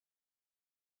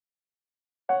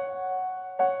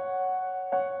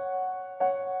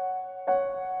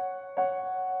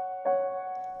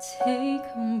Take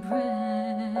a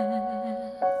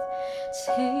breath,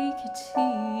 take it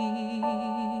deep,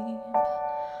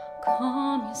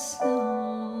 calm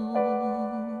yourself.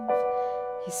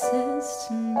 He says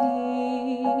to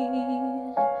me,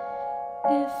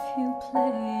 if you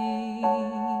play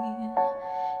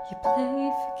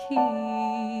for keeps.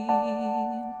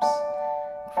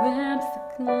 Grab the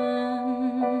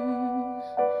gun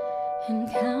and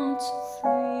count to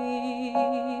 3.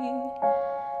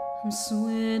 I'm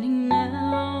sweating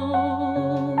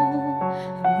now,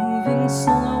 I'm moving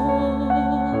slow.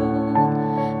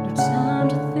 No time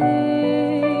to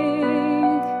think,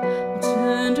 no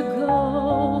turn to go.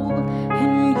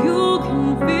 And you can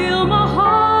feel my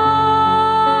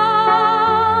heart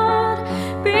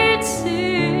beating.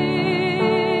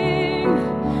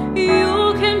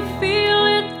 You can feel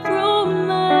it through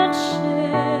my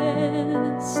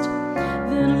chest.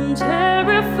 Then I'm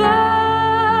terrified.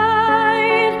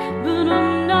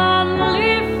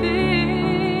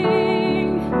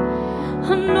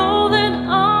 I know that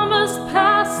I must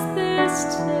pass this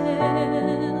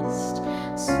test,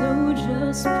 so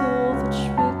just pull the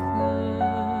trigger.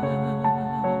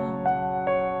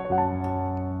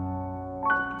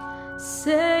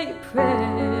 Say a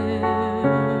prayer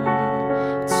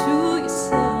to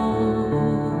yourself.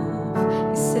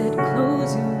 He said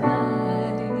close your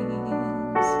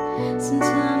eyes,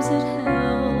 sometimes it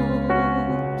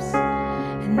helps.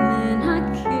 And then I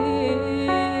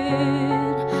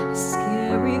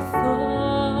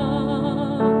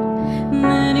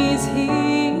that he's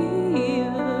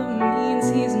here means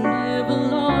he's never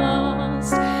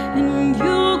lost. And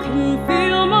you can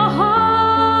feel my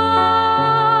heart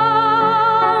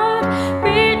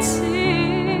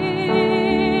beating.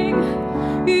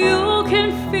 You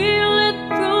can feel it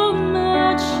through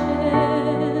my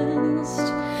chest.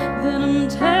 That I'm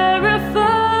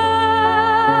terrified,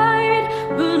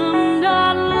 but I'm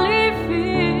not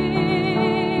leaving.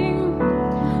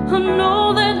 I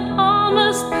know that I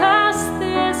must pass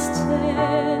this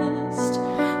test,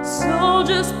 so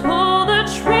just pull the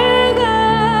trigger.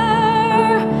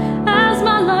 As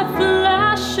my life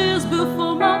flashes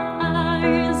before my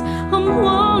eyes, I'm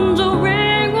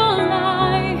wondering, will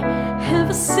I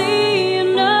ever see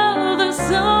another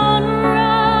sunrise?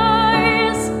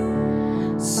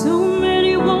 So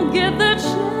many won't get the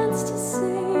chance to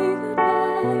say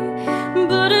goodbye,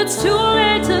 but it's too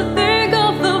late to think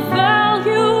of the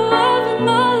value of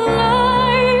my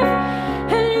life.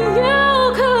 And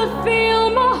you could feel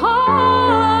my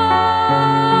heart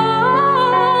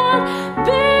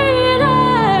beating.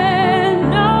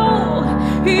 No,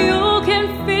 you can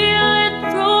feel it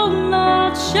through my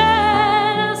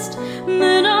chest.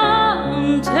 That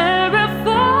I'm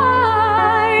terrified,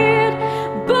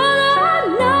 but I'm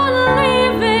not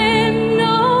leaving.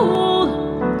 No,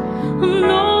 I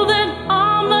know that I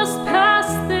must pass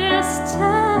this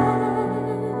test.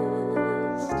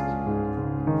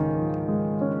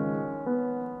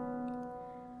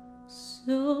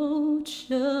 So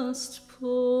just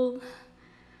pull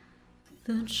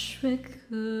the trigger.